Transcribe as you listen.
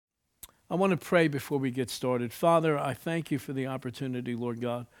I want to pray before we get started. Father, I thank you for the opportunity, Lord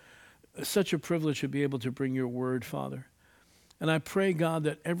God. It's such a privilege to be able to bring your word, Father. And I pray, God,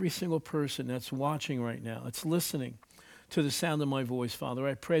 that every single person that's watching right now, that's listening to the sound of my voice, Father,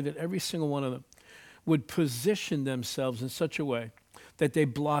 I pray that every single one of them would position themselves in such a way that they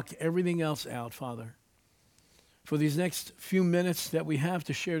block everything else out, Father. For these next few minutes that we have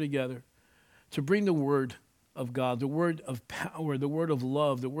to share together, to bring the word of God, the word of power, the word of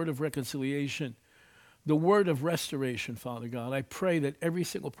love, the word of reconciliation, the word of restoration, Father God. I pray that every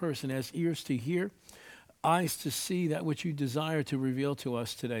single person has ears to hear, eyes to see that which you desire to reveal to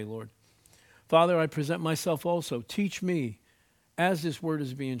us today, Lord. Father, I present myself also. Teach me, as this word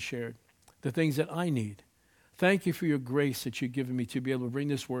is being shared, the things that I need. Thank you for your grace that you've given me to be able to bring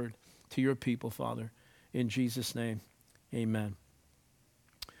this word to your people, Father. In Jesus' name, amen.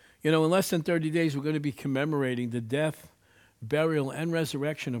 You know, in less than 30 days, we're going to be commemorating the death, burial, and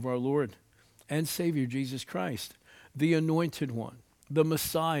resurrection of our Lord and Savior, Jesus Christ, the Anointed One, the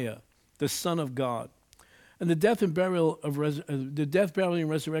Messiah, the Son of God. And the death, burial, and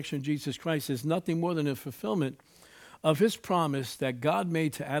resurrection of Jesus Christ is nothing more than a fulfillment of his promise that God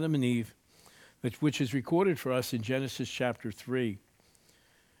made to Adam and Eve, which is recorded for us in Genesis chapter 3.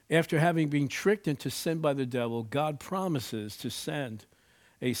 After having been tricked into sin by the devil, God promises to send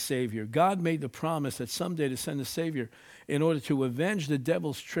a Savior. God made the promise that someday to send a Savior in order to avenge the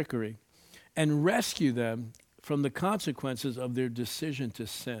devil's trickery and rescue them from the consequences of their decision to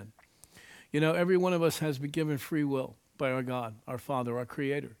sin. You know, every one of us has been given free will by our God, our Father, our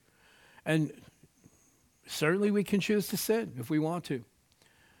Creator. And certainly we can choose to sin if we want to.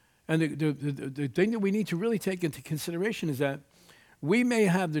 And the thing that we need to really take into consideration is that we may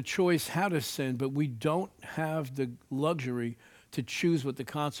have the choice how to sin, but we don't have the luxury to choose what the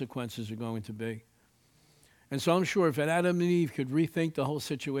consequences are going to be. And so I'm sure if Adam and Eve could rethink the whole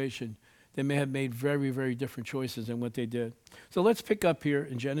situation, they may have made very, very different choices than what they did. So let's pick up here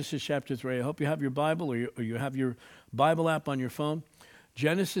in Genesis chapter 3. I hope you have your Bible or you have your Bible app on your phone.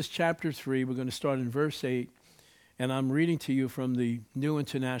 Genesis chapter 3, we're going to start in verse 8, and I'm reading to you from the New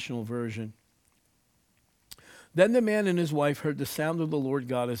International Version. Then the man and his wife heard the sound of the Lord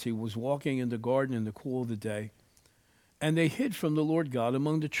God as he was walking in the garden in the cool of the day, and they hid from the Lord God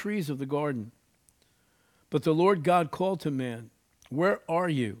among the trees of the garden. But the Lord God called to man, "Where are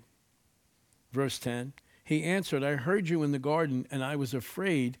you?" Verse 10, he answered, "I heard you in the garden, and I was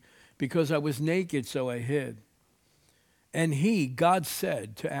afraid because I was naked, so I hid." And he, God,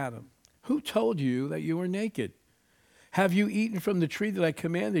 said to Adam, "Who told you that you were naked? Have you eaten from the tree that I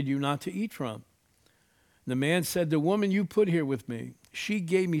commanded you not to eat from?" The man said, "The woman you put here with me, she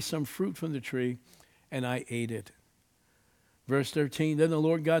gave me some fruit from the tree, and I ate it." Verse 13, then the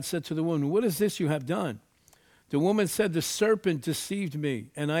Lord God said to the woman, "What is this you have done?" The woman said, "The serpent deceived me,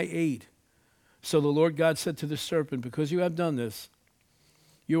 and I ate." So the Lord God said to the serpent, "Because you have done this,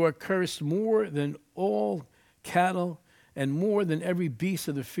 you are cursed more than all cattle and more than every beast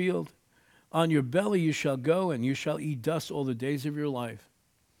of the field. On your belly you shall go, and you shall eat dust all the days of your life."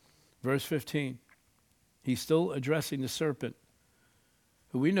 Verse 15, he's still addressing the serpent,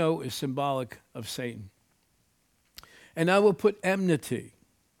 who we know is symbolic of Satan. "And I will put enmity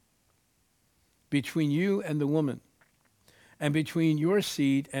between you and the woman, and between your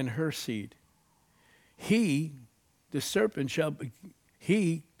seed and her seed. He, the serpent, the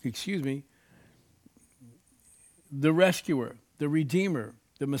rescuer, the redeemer,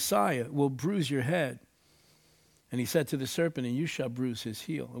 the Messiah, will bruise your head." And he said to the serpent, "And you shall bruise his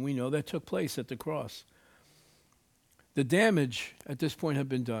heel." And we know that took place at the cross. The damage at this point had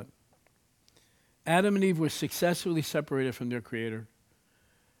been done. Adam and Eve were successfully separated from their Creator.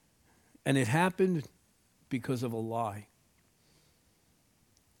 And it happened because of a lie.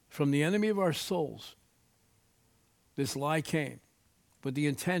 From the enemy of our souls, this lie came with the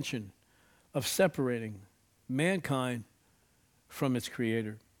intention of separating mankind from its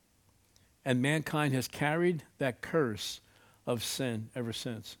Creator. And mankind has carried that curse of sin ever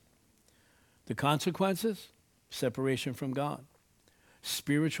since. The consequences? Separation from God.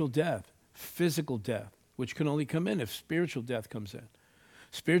 Spiritual death. Physical death, which can only come in if spiritual death comes in.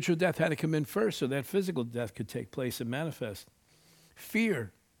 Spiritual death had to come in first so that physical death could take place and manifest.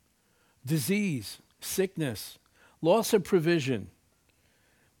 Fear, disease, sickness, loss of provision.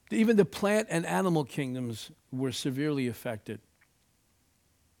 Even the plant and animal kingdoms were severely affected.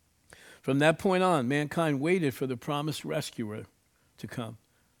 From that point on, mankind waited for the promised rescuer to come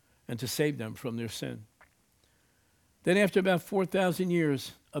and to save them from their sin. Then after about 4,000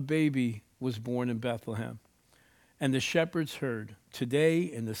 years, a baby was born in Bethlehem. And the shepherds heard, "Today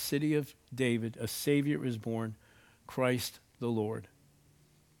in the city of David, a Savior is born, Christ the Lord."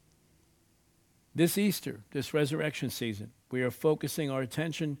 This Easter, this resurrection season, we are focusing our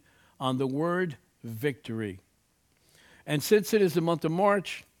attention on the word victory. And since it is the month of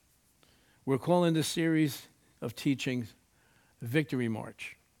March, we're calling this series of teachings Victory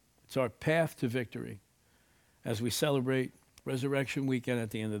March. It's our path to victory as we celebrate Resurrection Weekend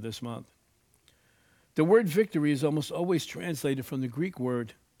at the end of this month. The word victory is almost always translated from the Greek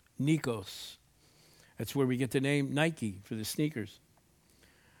word nikos. That's where we get the name Nike for the sneakers.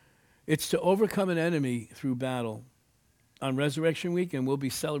 It's to overcome an enemy through battle. On Resurrection Weekend, we'll be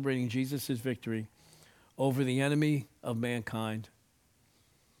celebrating Jesus' victory over the enemy of mankind.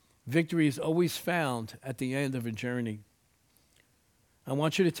 Victory is always found at the end of a journey. I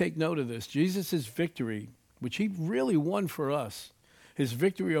want you to take note of this. Jesus' victory, which he really won for us, his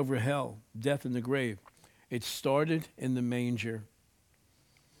victory over hell, death, and the grave, it started in the manger.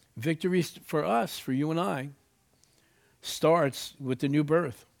 Victory for us, for you and I, starts with the new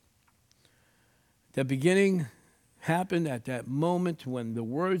birth. The beginning happened at that moment when the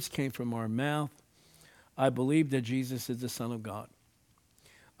words came from our mouth. I believe that Jesus is the Son of God.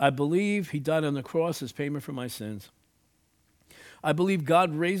 I believe he died on the cross as payment for my sins. I believe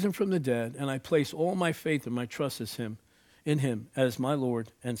God raised him from the dead, and I place all my faith and my trust in him as my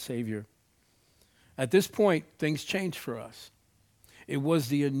Lord and Savior. At this point, things changed for us. It was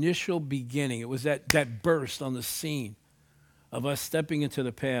the initial beginning. It was that burst on the scene of us stepping into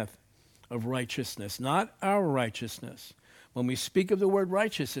the path of righteousness, not our righteousness. When we speak of the word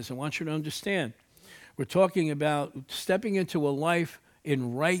righteousness, I want you to understand, we're talking about stepping into a life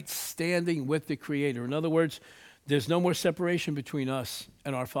in right standing with the Creator. In other words, there's no more separation between us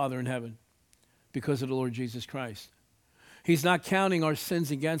and our Father in heaven because of the Lord Jesus Christ. He's not counting our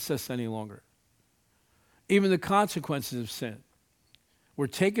sins against us any longer. Even the consequences of sin were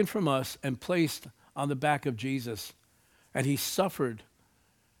taken from us and placed on the back of Jesus. And he suffered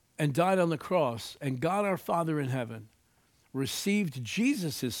and died on the cross. And God our Father in heaven received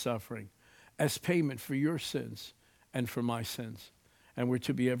Jesus' suffering as payment for your sins and for my sins. And we're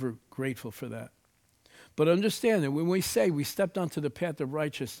to be ever grateful for that. But understand that when we say we stepped onto the path of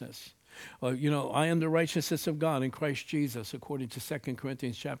righteousness, I am the righteousness of God in Christ Jesus, according to 2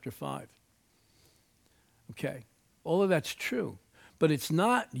 Corinthians chapter 5. Okay, all of that's true. But it's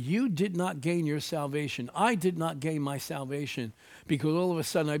not, you did not gain your salvation. I did not gain my salvation because all of a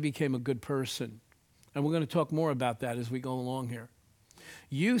sudden I became a good person. And we're going to talk more about that as we go along here.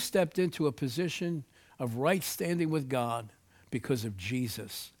 You stepped into a position of right standing with God because of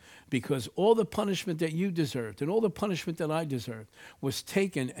Jesus. Because all the punishment that you deserved and all the punishment that I deserved was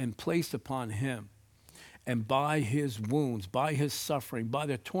taken and placed upon him. And by his wounds, by his suffering, by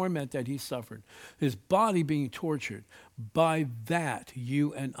the torment that he suffered, his body being tortured, by that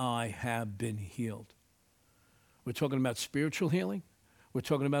you and I have been healed. We're talking about spiritual healing. We're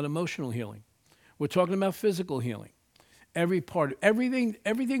talking about emotional healing. We're talking about physical healing.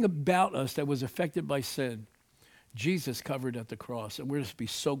 Everything about us that was affected by sin, Jesus covered at the cross, and we're just be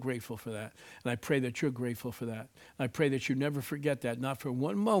so grateful for that. And I pray that you're grateful for that. And I pray that you never forget that, not for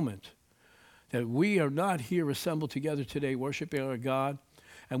one moment, that we are not here assembled together today worshiping our God,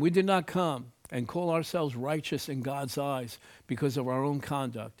 and we did not come and call ourselves righteous in God's eyes because of our own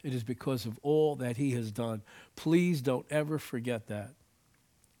conduct. It is because of all that he has done. Please don't ever forget that.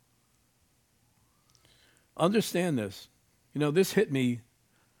 Understand this. This hit me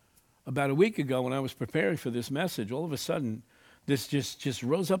about a week ago when I was preparing for this message. All of a sudden, this just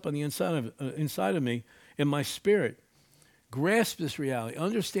rose up on the inside of me in my spirit. Grasp this reality.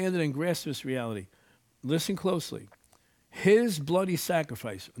 Understand it and grasp this reality. Listen closely. His bloody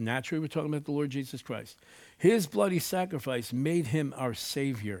sacrifice, naturally we're talking about the Lord Jesus Christ. His bloody sacrifice made him our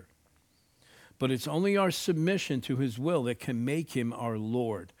Savior. But it's only our submission to his will that can make him our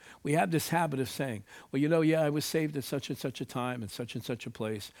Lord. We have this habit of saying, I was saved at such and such a time and such a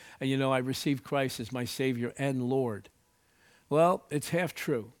place. And I received Christ as my Savior and Lord. Well, it's half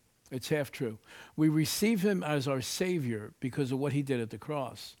true. It's half true. We receive him as our Savior because of what he did at the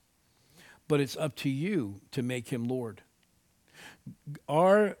cross. But it's up to you to make him Lord.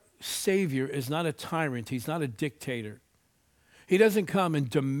 Our Savior is not a tyrant. He's not a dictator. He doesn't come and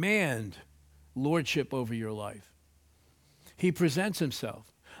demand lordship over your life. He presents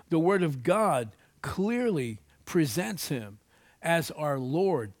himself. The Word of God clearly presents him as our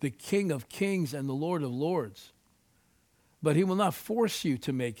Lord, the King of Kings and the Lord of Lords. But he will not force you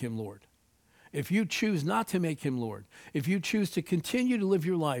to make him Lord. If you choose not to make him Lord, if you choose to continue to live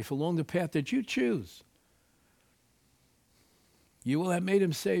your life along the path that you choose, you will have made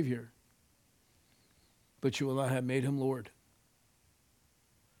him Savior, but you will not have made him Lord.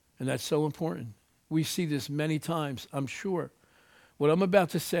 And that's so important. We see this many times, I'm sure. What I'm about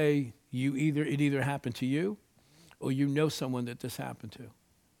to say, It either happened to you or you know someone that this happened to.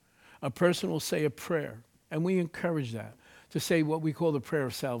 A person will say a prayer, and we encourage that, to say what we call the prayer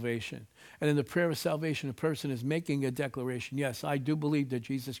of salvation. And in the prayer of salvation, a person is making a declaration. Yes, I do believe that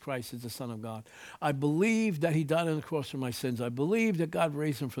Jesus Christ is the Son of God. I believe that he died on the cross for my sins. I believe that God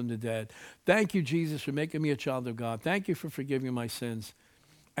raised him from the dead. Thank you, Jesus, for making me a child of God. Thank you for forgiving my sins.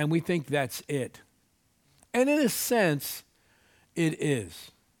 And we think that's it. And in a sense, it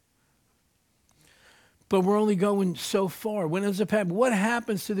is. But we're only going so far. What ends up happening? What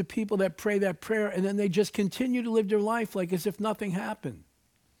happens to the people that pray that prayer and then they just continue to live their life like as if nothing happened?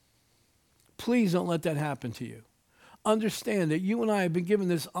 Please don't let that happen to you. Understand that you and I have been given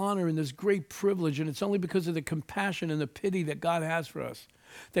this honor and this great privilege, and it's only because of the compassion and the pity that God has for us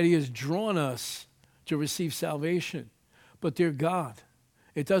that he has drawn us to receive salvation. But dear God,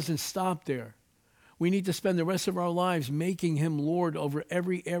 it doesn't stop there. We need to spend the rest of our lives making him Lord over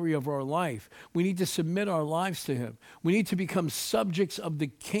every area of our life. We need to submit our lives to him. We need to become subjects of the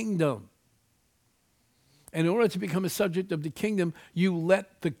kingdom. And in order to become a subject of the kingdom, you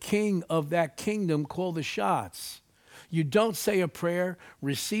let the king of that kingdom call the shots. You don't say a prayer,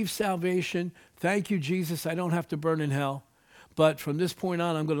 receive salvation. Thank you, Jesus, I don't have to burn in hell. But from this point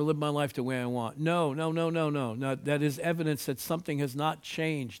on, I'm going to live my life the way I want. No. That is evidence that something has not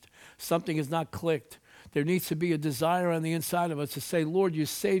changed. Something has not clicked. There needs to be a desire on the inside of us to say, Lord, you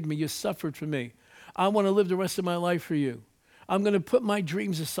saved me. You suffered for me. I want to live the rest of my life for you. I'm going to put my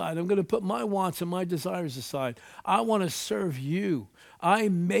dreams aside. I'm going to put my wants and my desires aside. I want to serve you. I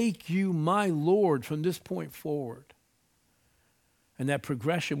make you my Lord from this point forward. And that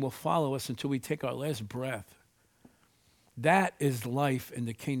progression will follow us until we take our last breath. That is life in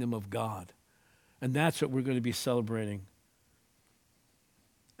the kingdom of God. And that's what we're going to be celebrating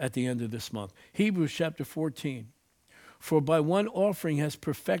at the end of this month. Hebrews chapter 14. For by one offering has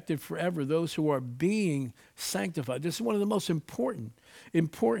perfected forever those who are being sanctified. This is one of the most important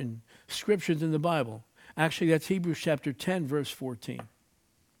scriptures in the Bible. Actually, that's Hebrews chapter 10, verse 14.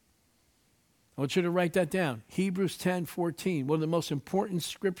 I want you to write that down. Hebrews 10:14, one of the most important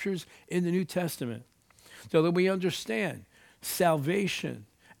scriptures in the New Testament. So that we understand salvation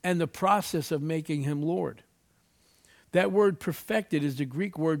and the process of making him Lord. That word perfected is the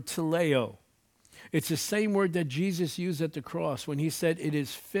Greek word teleo. It's the same word that Jesus used at the cross when he said, it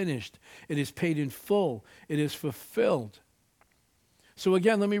is finished, it is paid in full, it is fulfilled. So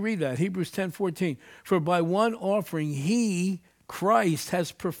again, let me read that. Hebrews 10:14. For by one offering he, Christ,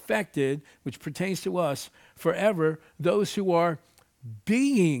 has perfected, which pertains to us, forever, those who are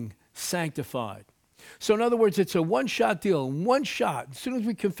being sanctified. So in other words, it's a one-shot deal. One shot. As soon as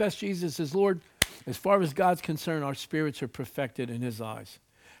we confess Jesus as Lord, as far as God's concerned, our spirits are perfected in his eyes.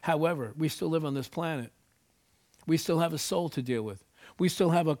 However, we still live on this planet. We still have a soul to deal with. We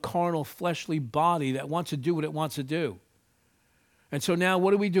still have a carnal, fleshly body that wants to do what it wants to do. And so now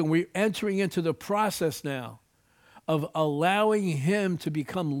what are we doing? We're entering into the process now of allowing him to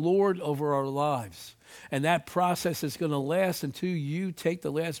become Lord over our lives. And that process is going to last until you take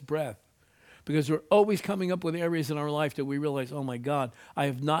the last breath. Because we're always coming up with areas in our life that we realize, oh my God, I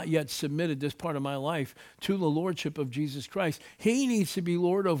have not yet submitted this part of my life to the Lordship of Jesus Christ. He needs to be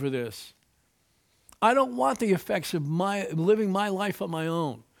Lord over this. I don't want the effects of living my life on my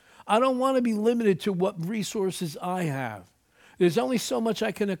own. I don't want to be limited to what resources I have. There's only so much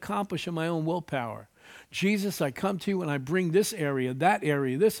I can accomplish in my own willpower. Jesus, I come to you and I bring this area, that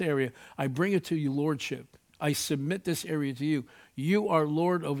area, this area. I bring it to you, Lordship. I submit this area to you. You are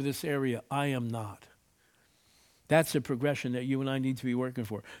Lord over this area. I am not. That's the progression that you and I need to be working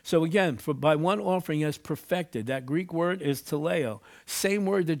for. So again, by one offering has perfected. That Greek word is teleo. Same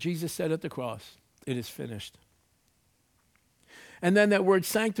word that Jesus said at the cross. It is finished. And then that word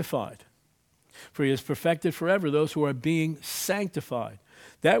sanctified. For he has perfected forever those who are being sanctified.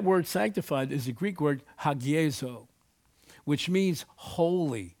 That word sanctified is the Greek word hagiezo, which means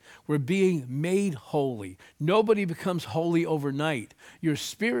holy. We're being made holy. Nobody becomes holy overnight. Your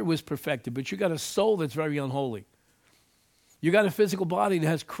spirit was perfected, but you got a soul that's very unholy. You got a physical body that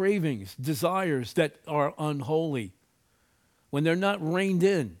has cravings, desires that are unholy. When they're not reined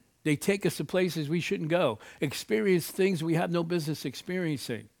in, they take us to places we shouldn't go, experience things we have no business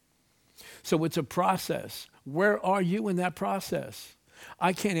experiencing. So it's a process. Where are you in that process?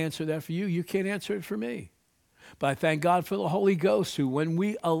 I can't answer that for you. You can't answer it for me. But I thank God for the Holy Ghost who, when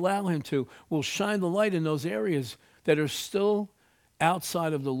we allow him to, will shine the light in those areas that are still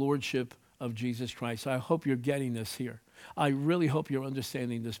outside of the Lordship of Jesus Christ. I hope you're getting this here. I really hope you're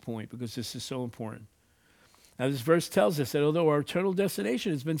understanding this point because this is so important. Now, this verse tells us that although our eternal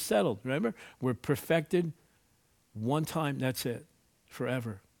destination has been settled, remember, we're perfected one time, that's it,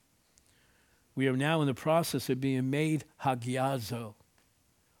 forever. We are now in the process of being made hagiazo,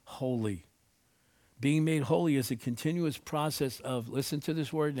 holy. Being made holy is a continuous process of, listen to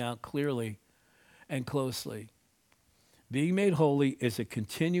this word now clearly and closely. Being made holy is a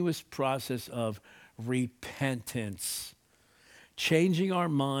continuous process of repentance. Changing our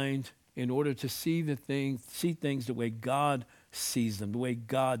mind in order to see things the way God sees them, the way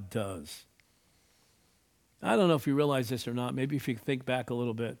God does. I don't know if you realize this or not. Maybe if you think back a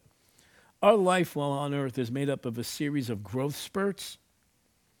little bit. Our life while on earth is made up of a series of growth spurts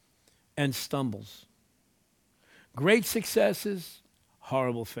and stumbles. Great successes,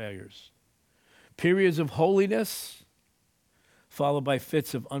 horrible failures. Periods of holiness, followed by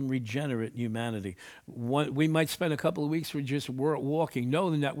fits of unregenerate humanity. We might spend a couple of weeks just walking,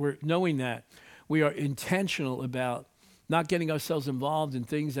 knowing that we are intentional about not getting ourselves involved in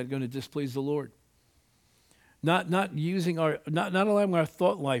things that are going to displease the Lord. Not allowing our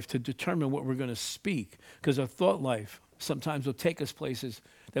thought life to determine what we're going to speak, because our thought life sometimes will take us places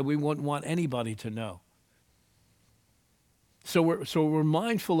that we wouldn't want anybody to know. So we're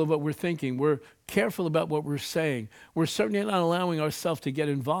mindful of what we're thinking. We're careful about what we're saying. We're certainly not allowing ourselves to get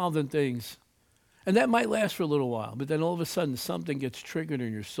involved in things. And that might last for a little while, but then all of a sudden something gets triggered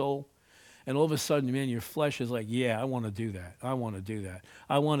in your soul. And all of a sudden, man, your flesh is like, yeah, I want to do that. I want to do that.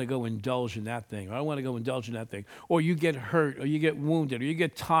 I want to go indulge in that thing. Or I want to go indulge in that thing. Or you get hurt, or you get wounded, or you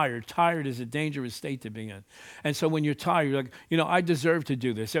get tired. Tired is a dangerous state to be in. And so when you're tired, you're like, I deserve to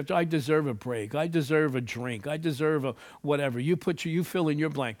do this. I deserve a break. I deserve a drink. I deserve a whatever. You fill in your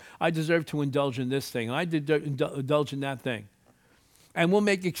blank. I deserve to indulge in this thing. I indulge in that thing. And we'll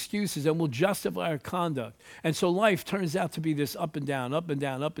make excuses and we'll justify our conduct. And so life turns out to be this up and down, up and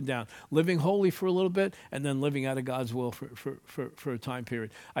down, up and down, living holy for a little bit and then living out of God's will for a time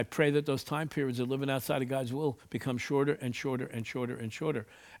period. I pray that those time periods of living outside of God's will become shorter and shorter and shorter and shorter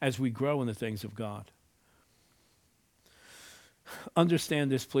as we grow in the things of God.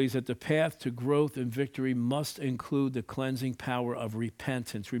 Understand this, please, that the path to growth and victory must include the cleansing power of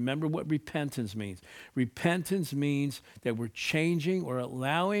repentance. Remember what repentance means. Repentance means that we're changing or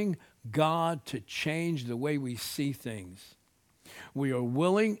allowing God to change the way we see things. We are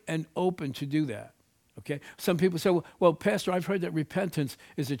willing and open to do that. Okay? Some people say, well, Pastor, I've heard that repentance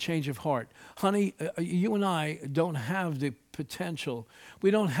is a change of heart. Honey, you and I don't have the potential.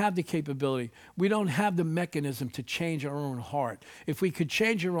 We don't have the capability. We don't have the mechanism to change our own heart. If we could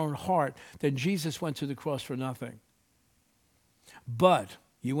change our own heart, then Jesus went to the cross for nothing. But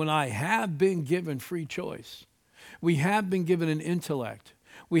you and I have been given free choice. We have been given an intellect.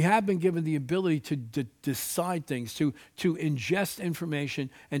 We have been given the ability to decide things, to ingest information,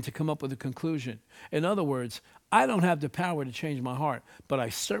 and to come up with a conclusion. In other words, I don't have the power to change my heart, but I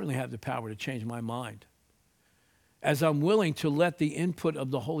certainly have the power to change my mind. As I'm willing to let the input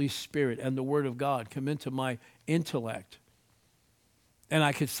of the Holy Spirit and the Word of God come into my intellect, and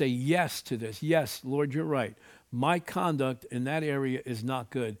I could say yes to this. Yes, Lord, you're right. My conduct in that area is not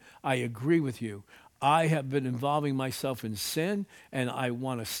good. I agree with you. I have been involving myself in sin, and I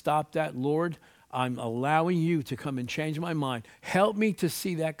want to stop that. Lord, I'm allowing you to come and change my mind. Help me to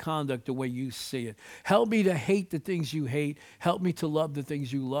see that conduct the way you see it. Help me to hate the things you hate. Help me to love the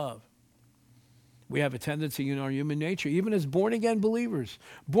things you love. We have a tendency in our human nature, even as born-again believers,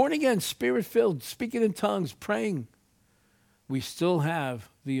 born-again, spirit-filled, speaking in tongues, praying, we still have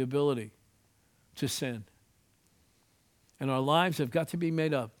the ability to sin. And our lives have got to be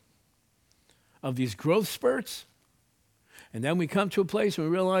made up of these growth spurts, and then we come to a place where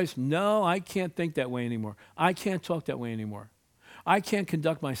we realize, no, I can't think that way anymore. I can't talk that way anymore. I can't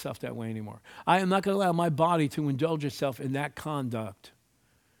conduct myself that way anymore. I am not going to allow my body to indulge itself in that conduct.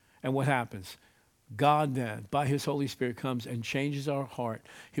 And what happens? God then, by his Holy Spirit, comes and changes our heart,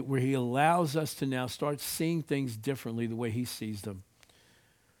 where he allows us to now start seeing things differently the way he sees them.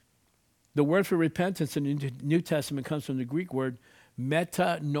 The word for repentance in the New Testament comes from the Greek word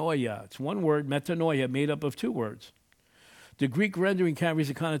metanoia. It's one word, metanoia, made up of two words. The Greek rendering carries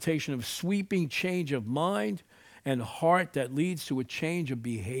a connotation of sweeping change of mind and heart that leads to a change of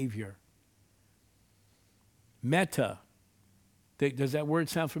behavior. Meta. Does that word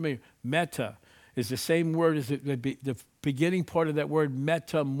sound familiar? Meta is the same word as the beginning part of that word,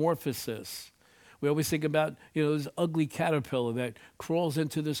 metamorphosis. We always think about, this ugly caterpillar that crawls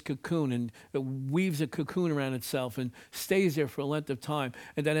into this cocoon and it weaves a cocoon around itself and stays there for a length of time.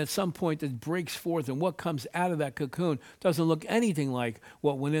 And then at some point it breaks forth, and what comes out of that cocoon doesn't look anything like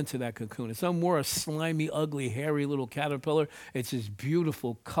what went into that cocoon. It's no more a slimy, ugly, hairy little caterpillar. It's this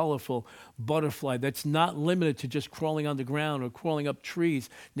beautiful, colorful butterfly that's not limited to just crawling on the ground or crawling up trees.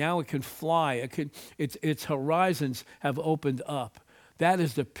 Now it can fly. Its horizons have opened up. That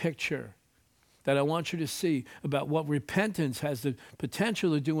is the picture that I want you to see about what repentance has the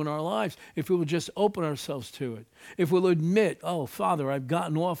potential to do in our lives if we will just open ourselves to it. If we'll admit, oh, Father, I've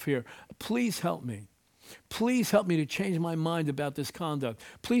gotten off here. Please help me. Please help me to change my mind about this conduct.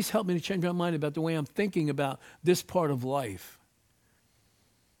 Please help me to change my mind about the way I'm thinking about this part of life.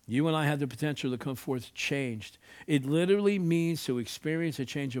 You and I have the potential to come forth changed. It literally means to experience a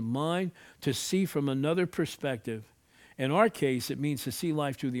change of mind, to see from another perspective. In our case, it means to see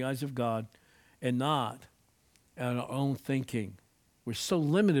life through the eyes of God and not our own thinking. We're so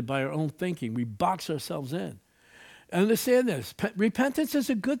limited by our own thinking. We box ourselves in. Understand this. Repentance is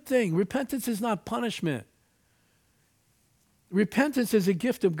a good thing. Repentance is not punishment. Repentance is a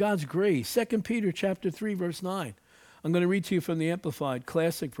gift of God's grace. 2 Peter chapter 3, verse 9. I'm going to read to you from the Amplified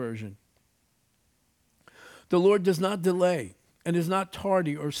Classic Version. The Lord does not delay and is not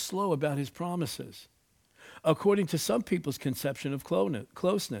tardy or slow about his promises, according to some people's conception of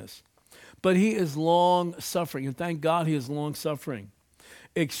closeness. But he is long-suffering, and thank God he is long-suffering,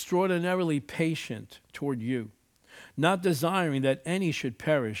 extraordinarily patient toward you, not desiring that any should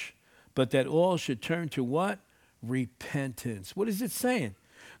perish, but that all should turn to what? Repentance. What is it saying?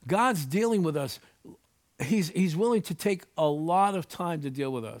 God's dealing with us. He's willing to take a lot of time to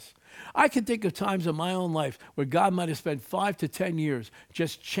deal with us. I can think of times in my own life where God might have spent 5 to 10 years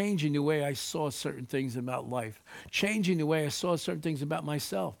just changing the way I saw certain things about life, changing the way I saw certain things about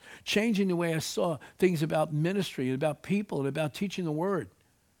myself, changing the way I saw things about ministry and about people and about teaching the word.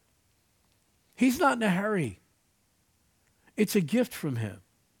 He's not in a hurry. It's a gift from him.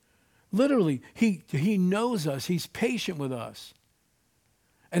 Literally, he knows us. He's patient with us.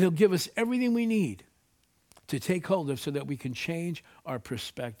 And he'll give us everything we need to take hold of so that we can change our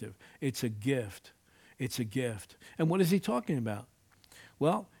perspective. It's a gift. It's a gift. And what is he talking about?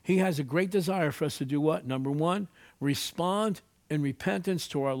 Well, he has a great desire for us to do what? Number one, respond in repentance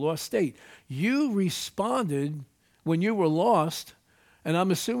to our lost state. You responded when you were lost, and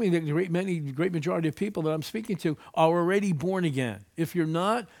I'm assuming that the great majority of people that I'm speaking to are already born again. If you're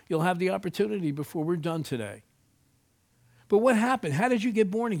not, you'll have the opportunity before we're done today. But what happened? How did you get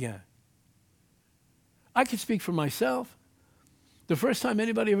born again? I can speak for myself. The first time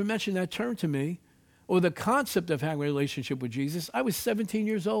anybody ever mentioned that term to me, or the concept of having a relationship with Jesus, I was 17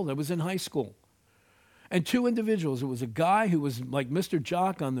 years old. I was in high school. And 2 individuals. It was a guy who was like Mr.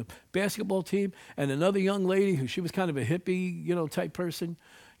 Jock on the basketball team, and another young lady who she was kind of a hippie, type person.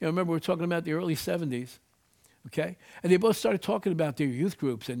 Remember we were talking about the early 70s. Okay? And they both started talking about their youth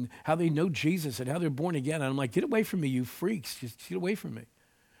groups and how they know Jesus and how they're born again. And I'm like, get away from me, you freaks. Just get away from me.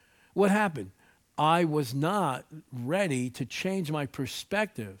 What happened? I was not ready to change my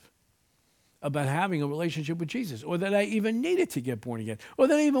perspective about having a relationship with Jesus, or that I even needed to get born again, or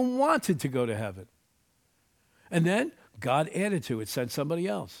that I even wanted to go to heaven. And then God added to it, sent somebody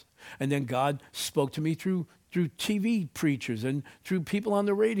else. And then God spoke to me through TV preachers and through people on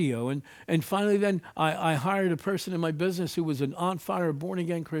the radio. And finally then I hired a person in my business who was an on-fire,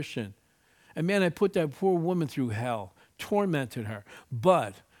 born-again Christian. And man, I put that poor woman through hell, tormented her.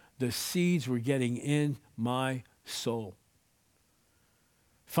 But the seeds were getting in my soul.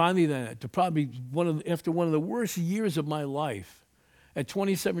 Finally then, after one of the worst years of my life, at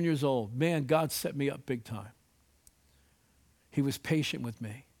 27 years old, man, God set me up big time. He was patient with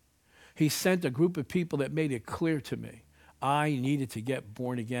me. He sent a group of people that made it clear to me I needed to get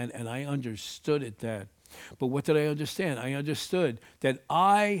born again, and I understood it then. But what did I understand? I understood that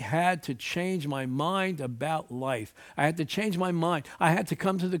I had to change my mind about life. I had to change my mind. I had to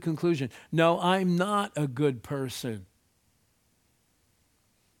come to the conclusion, no, I'm not a good person.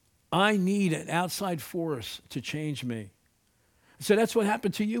 I need an outside force to change me. So that's what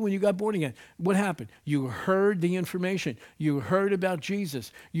happened to you when you got born again. What happened? You heard the information. You heard about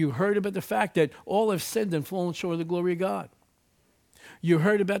Jesus. You heard about the fact that all have sinned and fallen short of the glory of God. You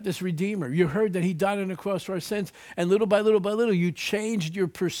heard about this Redeemer. You heard that he died on the cross for our sins. And little by little, you changed your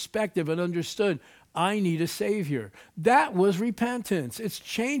perspective and understood, I need a Savior. That was repentance. It's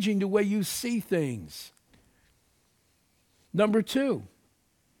changing the way you see things. Number 2.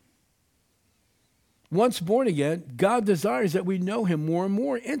 Once born again, God desires that we know him more and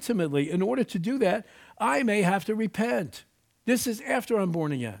more intimately. In order to do that, I may have to repent. This is after I'm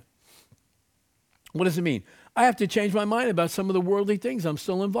born again. What does it mean? I have to change my mind about some of the worldly things I'm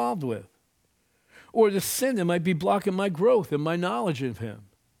still involved with, or the sin that might be blocking my growth and my knowledge of him.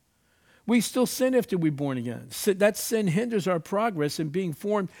 We still sin after we're born again. That sin hinders our progress in being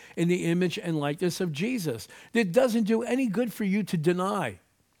formed in the image and likeness of Jesus. It doesn't do any good for you to deny.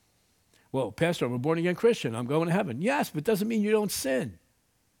 Well, Pastor, I'm a born-again Christian. I'm going to heaven. Yes, but it doesn't mean you don't sin.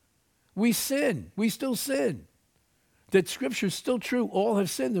 We sin. We still sin. That Scripture is still true. All have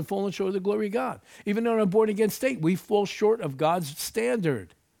sinned and fallen short of the glory of God. Even in our born-again state, we fall short of God's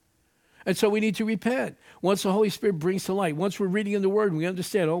standard. And so we need to repent. Once the Holy Spirit brings to light, once we're reading in the Word, we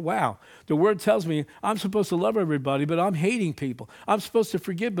understand, oh, wow, the Word tells me I'm supposed to love everybody, but I'm hating people. I'm supposed to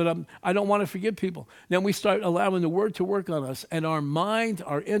forgive, but I don't want to forgive people. Then we start allowing the Word to work on us, and our mind,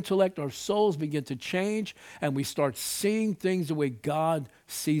 our intellect, our souls begin to change, and we start seeing things the way God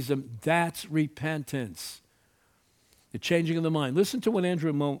sees them. That's repentance. The changing of the mind. Listen to what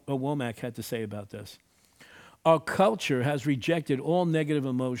Andrew Womack had to say about this. Our culture has rejected all negative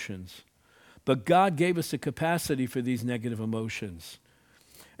emotions. But God gave us the capacity for these negative emotions.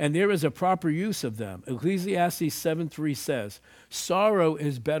 And there is a proper use of them. Ecclesiastes 7:3 says, sorrow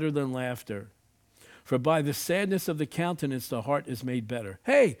is better than laughter. For by the sadness of the countenance, the heart is made better.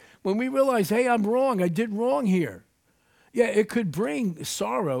 Hey, when we realize, hey, I'm wrong, I did wrong here. Yeah, it could bring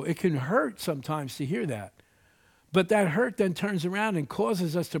sorrow. It can hurt sometimes to hear that. But that hurt then turns around and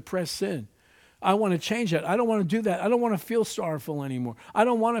causes us to press sin. I want to change that. I don't want to do that. I don't want to feel sorrowful anymore. I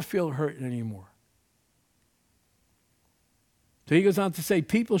don't want to feel hurt anymore. So he goes on to say,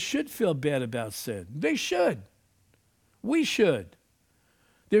 people should feel bad about sin. They should. We should.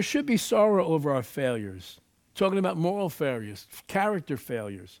 There should be sorrow over our failures. Talking about moral failures, character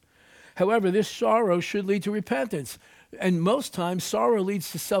failures. However, this sorrow should lead to repentance. And most times, sorrow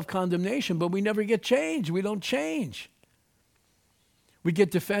leads to self-condemnation, but we never get changed. We don't change. We get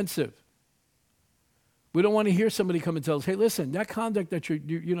defensive. We don't want to hear somebody come and tell us, hey, listen, that conduct that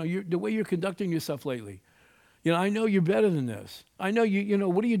the way you're conducting yourself lately, I know you're better than this. I know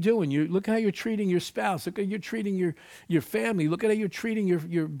what are you doing? Look how you're treating your spouse. Look how you're treating your family. Look at how you're treating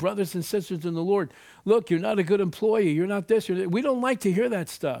your brothers and sisters in the Lord. Look, you're not a good employee. You're not this. We don't like to hear that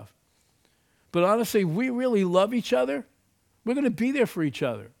stuff. But honestly, if we really love each other, we're going to be there for each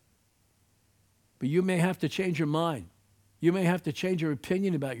other. But you may have to change your mind. You may have to change your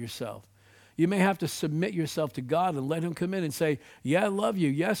opinion about yourself. You may have to submit yourself to God and let him come in and say, yeah, I love you.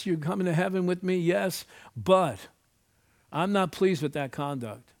 Yes, you're coming to heaven with me. Yes, but I'm not pleased with that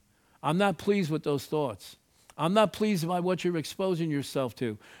conduct. I'm not pleased with those thoughts. I'm not pleased by what you're exposing yourself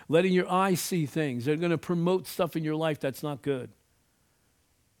to, letting your eyes see things. They're going to promote stuff in your life that's not good.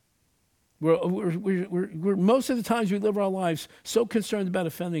 We're most of the times we live our lives so concerned about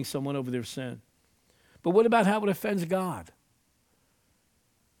offending someone over their sin. But what about how it offends God?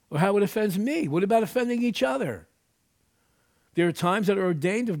 Or how it offends me? What about offending each other? There are times that are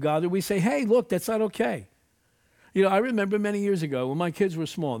ordained of God that we say, hey, look, that's not okay. I remember many years ago when my kids were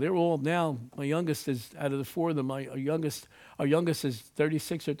small. They were all now, my youngest is, out of the four of them, our youngest is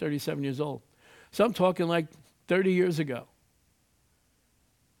 36 or 37 years old. So I'm talking like 30 years ago.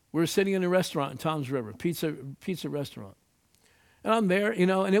 We were sitting in a restaurant in Toms River, pizza restaurant. And I'm there,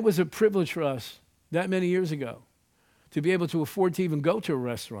 and it was a privilege for us that many years ago to be able to afford to even go to a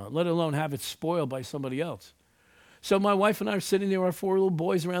restaurant, let alone have it spoiled by somebody else. So my wife and I are sitting there, our four little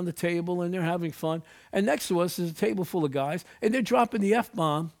boys around the table, and they're having fun. And next to us is a table full of guys, and they're dropping the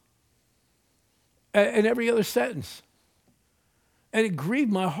F-bomb in every other sentence. And it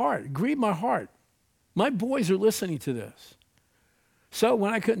grieved my heart. My boys are listening to this. So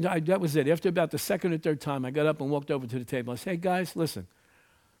when I couldn't, that was it. After about the second or third time, I got up and walked over to the table. I said, hey, guys, listen.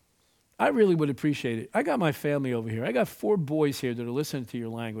 I really would appreciate it. I got my family over here. I got 4 boys here that are listening to your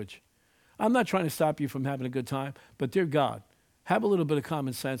language. I'm not trying to stop you from having a good time, but dear God, have a little bit of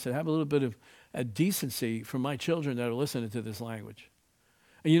common sense and have a little bit of decency for my children that are listening to this language.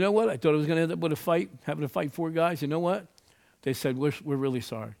 And you know what? I thought I was going to end up with a fight, having to fight 4 guys. You know what? They said, we're really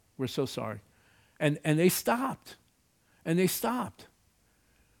sorry. We're so sorry. And they stopped. When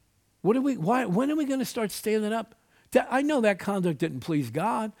are we going to start standing up? I know that conduct didn't please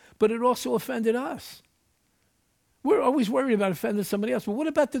God, but it also offended us. We're always worried about offending somebody else. But what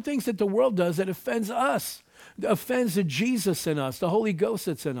about the things that the world does that offends us, that offends the Jesus in us, the Holy Ghost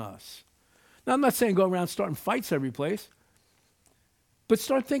that's in us? Now, I'm not saying go around starting fights every place, but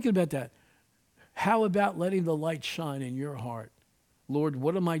start thinking about that. How about letting the light shine in your heart? Lord,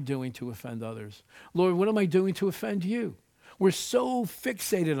 what am I doing to offend others? Lord, what am I doing to offend you? We're so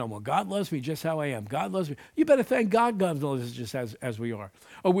fixated on, well, God loves me just how I am. God loves me. You better thank God loves us just as we are,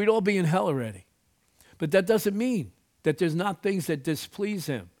 or we'd all be in hell already. But that doesn't mean that there's not things that displease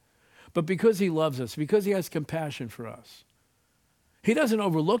him. But because he loves us, because he has compassion for us, he doesn't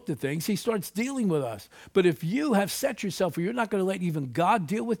overlook the things. He starts dealing with us. But if you have set yourself where you're not going to let even God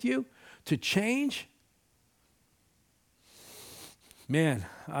deal with you to change, man,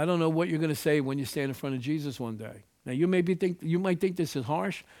 I don't know what you're going to say when you stand in front of Jesus one day. Now, you might think this is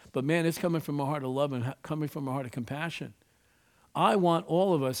harsh, but man, it's coming from a heart of love and coming from a heart of compassion. I want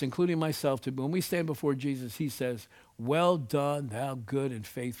all of us, including myself, to, when we stand before Jesus, he says, well done, thou good and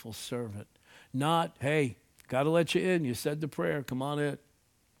faithful servant. Not, hey, got to let you in. You said the prayer. Come on in.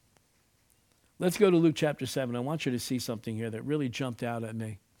 Let's go to Luke chapter 7. I want you to see something here that really jumped out at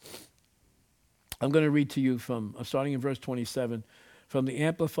me. I'm going to read to you from, starting in verse 27, from the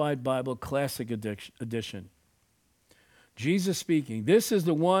Amplified Bible Classic Edition. Jesus speaking, this is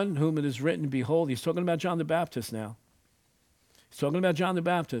the one whom it is written, behold, he's talking about John the Baptist now. He's talking about John the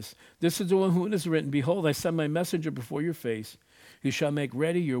Baptist. This is the one whom it is written, behold, I send my messenger before your face, who shall make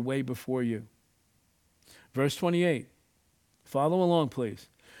ready your way before you. Verse 28, follow along, please.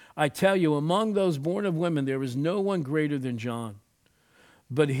 I tell you, among those born of women, there is no one greater than John.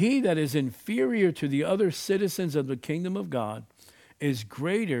 But he that is inferior to the other citizens of the kingdom of God is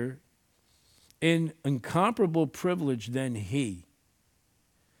greater in incomparable privilege than he.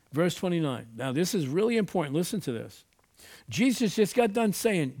 Verse 29. Now, this is really important. Listen to this. Jesus just got done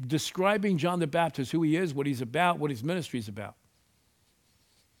describing John the Baptist, who he is, what he's about, what his ministry is about.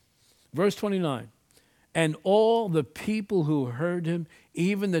 Verse 29. And all the people who heard him,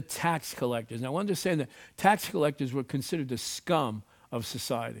 even the tax collectors. Now, understand that tax collectors were considered the scum of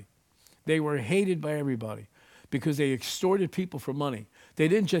society. They were hated by everybody because they extorted people for money. They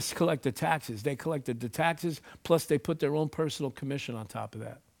didn't just collect the taxes. They collected the taxes, plus they put their own personal commission on top of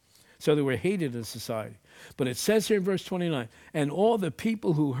that. So they were hated in society. But it says here in verse 29, and all the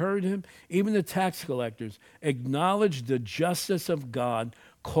people who heard him, even the tax collectors, acknowledged the justice of God,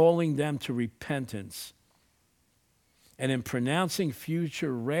 calling them to repentance. And in pronouncing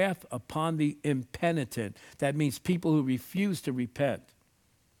future wrath upon the impenitent, that means people who refuse to repent,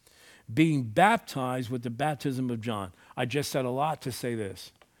 being baptized with the baptism of John. I just said a lot to say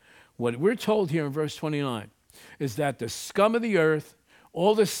this. What we're told here in verse 29 is that the scum of the earth,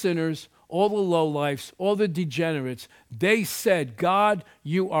 all the sinners, all the lowlifes, all the degenerates, they said, God,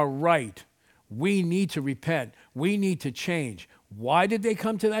 you are right. We need to repent. We need to change. Why did they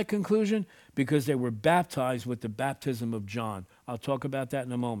come to that conclusion? Because they were baptized with the baptism of John. I'll talk about that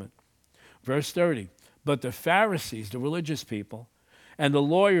in a moment. Verse 30, but the Pharisees, the religious people, and the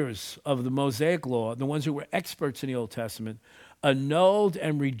lawyers of the Mosaic law, the ones who were experts in the Old Testament, annulled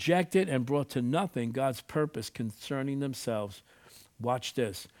and rejected and brought to nothing God's purpose concerning themselves. Watch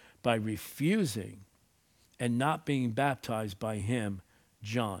this, by refusing and not being baptized by him,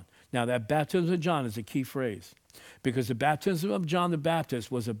 John. Now that baptism of John is a key phrase, because the baptism of John the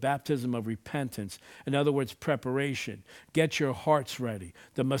Baptist was a baptism of repentance. In other words, preparation. Get your hearts ready.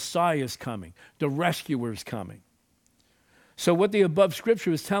 The Messiah is coming. The rescuer is coming. So what the above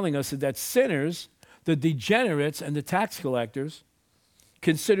scripture is telling us is that sinners, the degenerates, and the tax collectors,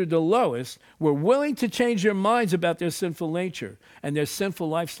 considered the lowest, were willing to change their minds about their sinful nature and their sinful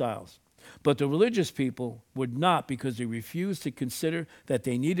lifestyles. But the religious people would not, because they refused to consider that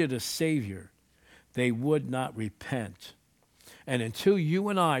they needed a Savior. They would not repent. And until you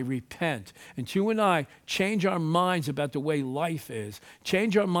and I repent, until you and I change our minds about the way life is,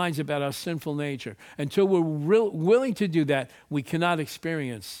 change our minds about our sinful nature, until we're willing to do that, we cannot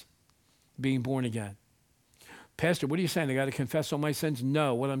experience being born again. Pastor, what are you saying? I got to confess all my sins?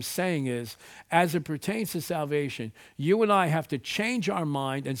 No. What I'm saying is, as it pertains to salvation, you and I have to change our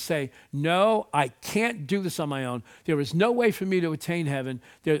mind and say, no, I can't do this on my own. There is no way for me to attain heaven.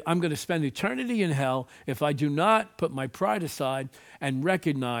 I'm going to spend eternity in hell if I do not put my pride aside and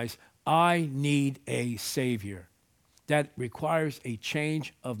recognize I need a Savior. That requires a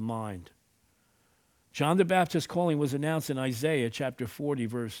change of mind. John the Baptist's calling was announced in Isaiah chapter 40,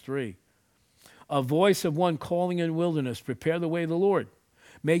 verse 3. A voice of one calling in wilderness, prepare the way of the Lord.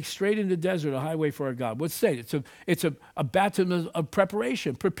 Make straight in the desert a highway for our God. What's say? It's a baptism of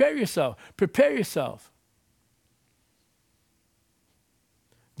preparation. Prepare yourself. Prepare yourself.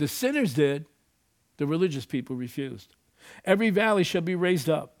 The sinners did. The religious people refused. Every valley shall be raised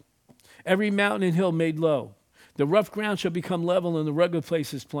up. Every mountain and hill made low. The rough ground shall become level and the rugged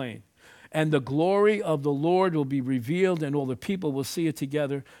places plain. And the glory of the Lord will be revealed, and all the people will see it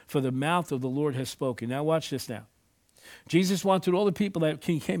together, for the mouth of the Lord has spoken. Now watch this now. Jesus wanted all the people that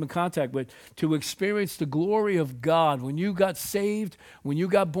he came in contact with to experience the glory of God. When you got saved, when you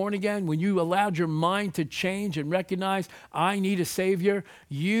got born again, when you allowed your mind to change and recognize, I need a Savior,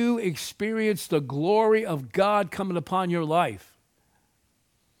 you experienced the glory of God coming upon your life.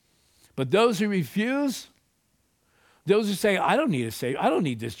 But those who refuse, those who say, I don't need a Savior, I don't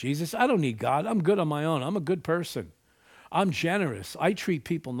need this Jesus, I don't need God, I'm good on my own, I'm a good person. I'm generous. I treat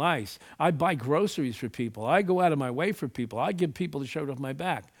people nice. I buy groceries for people. I go out of my way for people. I give people the shirt off my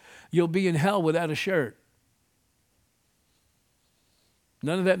back. You'll be in hell without a shirt.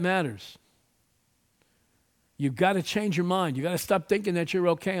 None of that matters. You've got to change your mind. You've got to stop thinking that you're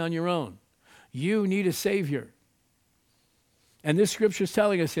okay on your own. You need a Savior. And this scripture is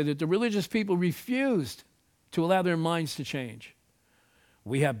telling us here that the religious people refused to allow their minds to change.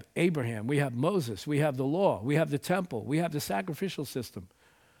 We have Abraham, we have Moses, we have the law, we have the temple, we have the sacrificial system.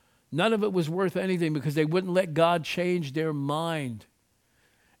 None of it was worth anything because they wouldn't let God change their mind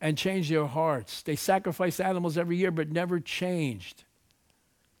and change their hearts. They sacrificed animals every year but never changed.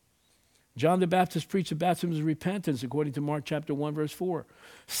 John the Baptist preached a baptism of repentance according to Mark chapter 1 verse 4.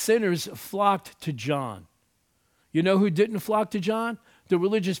 Sinners flocked to John. You know who didn't flock to John? The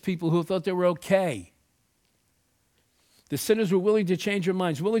religious people who thought they were okay. The sinners were willing to change their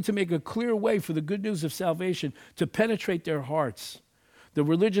minds, willing to make a clear way for the good news of salvation to penetrate their hearts. The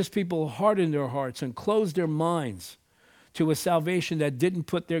religious people hardened their hearts and closed their minds to a salvation that didn't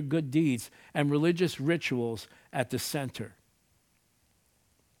put their good deeds and religious rituals at the center.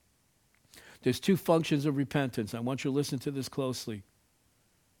 There's two functions of repentance. I want you to listen to this closely,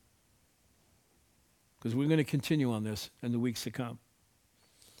 because we're going to continue on this in the weeks to come.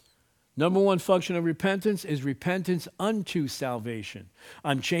 Number one function of repentance is repentance unto salvation.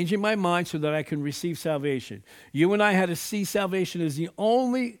 I'm changing my mind so that I can receive salvation. You and I had to see salvation as the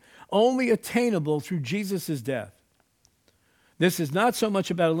only attainable through Jesus' death. This is not so much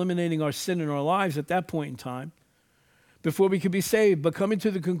about eliminating our sin in our lives at that point in time, before we could be saved, but coming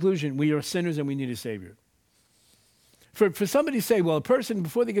to the conclusion we are sinners and we need a Savior. For somebody to say, well, a person,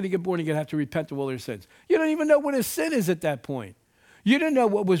 before they're going to get born again, have to repent of all their sins. You don't even know what a sin is at that point. You didn't know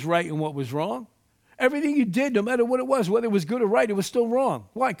what was right and what was wrong. Everything you did, no matter what it was, whether it was good or right, it was still wrong.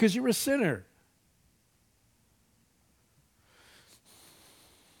 Why? Because you're a sinner.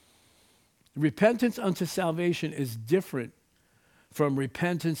 Repentance unto salvation is different from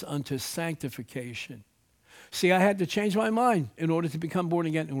repentance unto sanctification. See, I had to change my mind in order to become born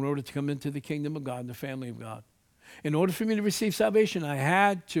again, in order to come into the kingdom of God and the family of God. In order for me to receive salvation, I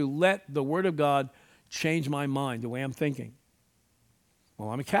had to let the Word of God change my mind, the way I'm thinking. Well,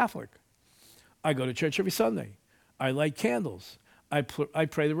 I'm a Catholic. I go to church every Sunday. I light candles. I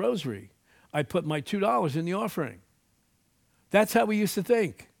pray the rosary. I put my $2 in the offering. That's how we used to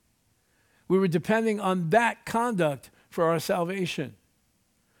think. We were depending on that conduct for our salvation.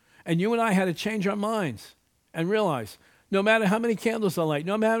 And you and I had to change our minds and realize, no matter how many candles I light,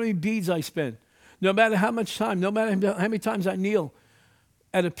 no matter how many beads I spend, no matter how much time, no matter how many times I kneel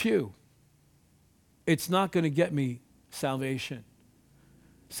at a pew, it's not going to get me salvation.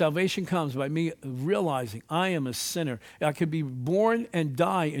 Salvation comes by me realizing I am a sinner. I could be born and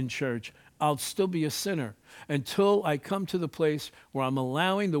die in church. I'll still be a sinner until I come to the place where I'm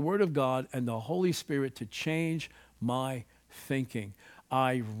allowing the Word of God and the Holy Spirit to change my thinking.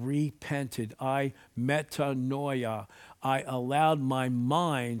 I repented. I metanoia. I allowed my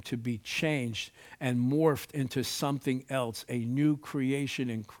mind to be changed and morphed into something else, a new creation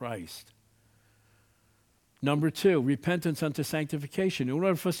in Christ. Number two, repentance unto sanctification. In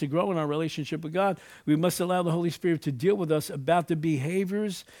order for us to grow in our relationship with God, we must allow the Holy Spirit to deal with us about the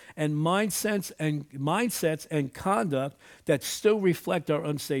behaviors and mindsets and conduct that still reflect our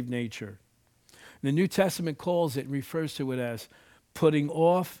unsaved nature. The New Testament calls it, refers to it as putting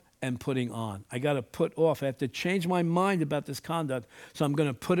off and putting on. I got to put off. I have to change my mind about this conduct, so I'm going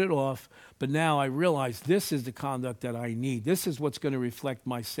to put it off. But now I realize this is the conduct that I need. This is what's going to reflect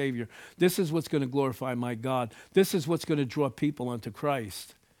my Savior. This is what's going to glorify my God. This is what's going to draw people unto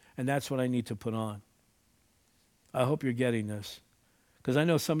Christ. And that's what I need to put on. I hope you're getting this. Because I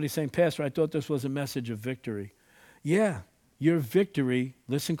know somebody's saying, Pastor, I thought this was a message of victory. Yeah, your victory,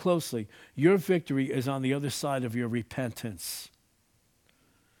 listen closely, your victory is on the other side of your repentance.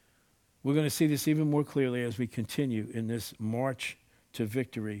 We're going to see this even more clearly as we continue in this march to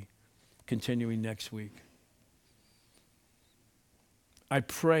victory, continuing next week. I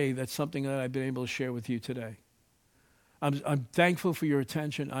pray that's something that I've been able to share with you today. I'm thankful for your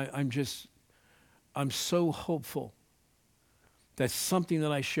attention. I'm so hopeful that something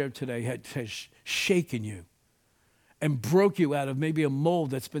that I shared today has shaken you and broke you out of maybe a mold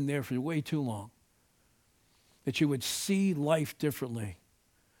that's been there for way too long. That you would see life differently.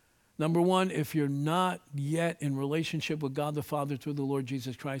 Number one, if you're not yet in relationship with God the Father through the Lord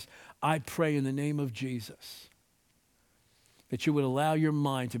Jesus Christ, I pray in the name of Jesus that you would allow your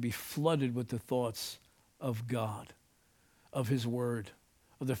mind to be flooded with the thoughts of God, of His Word,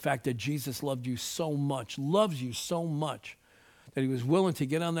 of the fact that Jesus loved you so much, loves you so much, that He was willing to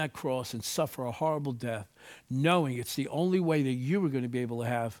get on that cross and suffer a horrible death, knowing it's the only way that you were going to be able to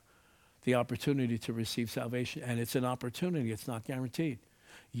have the opportunity to receive salvation. And it's an opportunity. It's not guaranteed.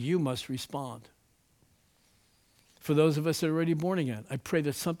 You must respond. For those of us that are already born again, I pray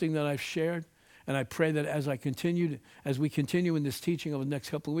that something that I've shared And I pray that as we continue in this teaching over the next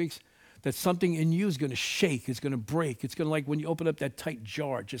couple of weeks, that something in you is going to shake, it's going to break. It's going to, like when you open up that tight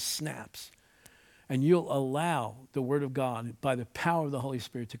jar, it just snaps. And you'll allow the Word of God, by the power of the Holy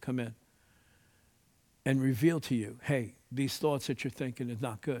Spirit, to come in and reveal to you, hey, these thoughts that you're thinking is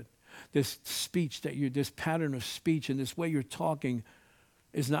not good. This pattern of speech and this way you're talking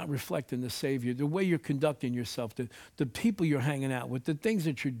is not reflecting the Savior. The way you're conducting yourself, the people you're hanging out with, the things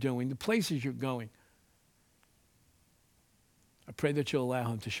that you're doing, the places you're going. I pray that you'll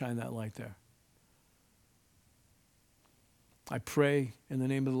allow him to shine that light there. I pray in the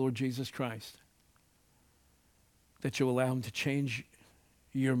name of the Lord Jesus Christ that you'll allow him to change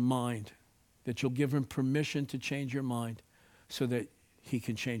your mind, that you'll give him permission to change your mind so that he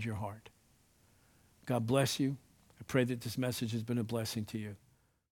can change your heart. God bless you. I pray that this message has been a blessing to you.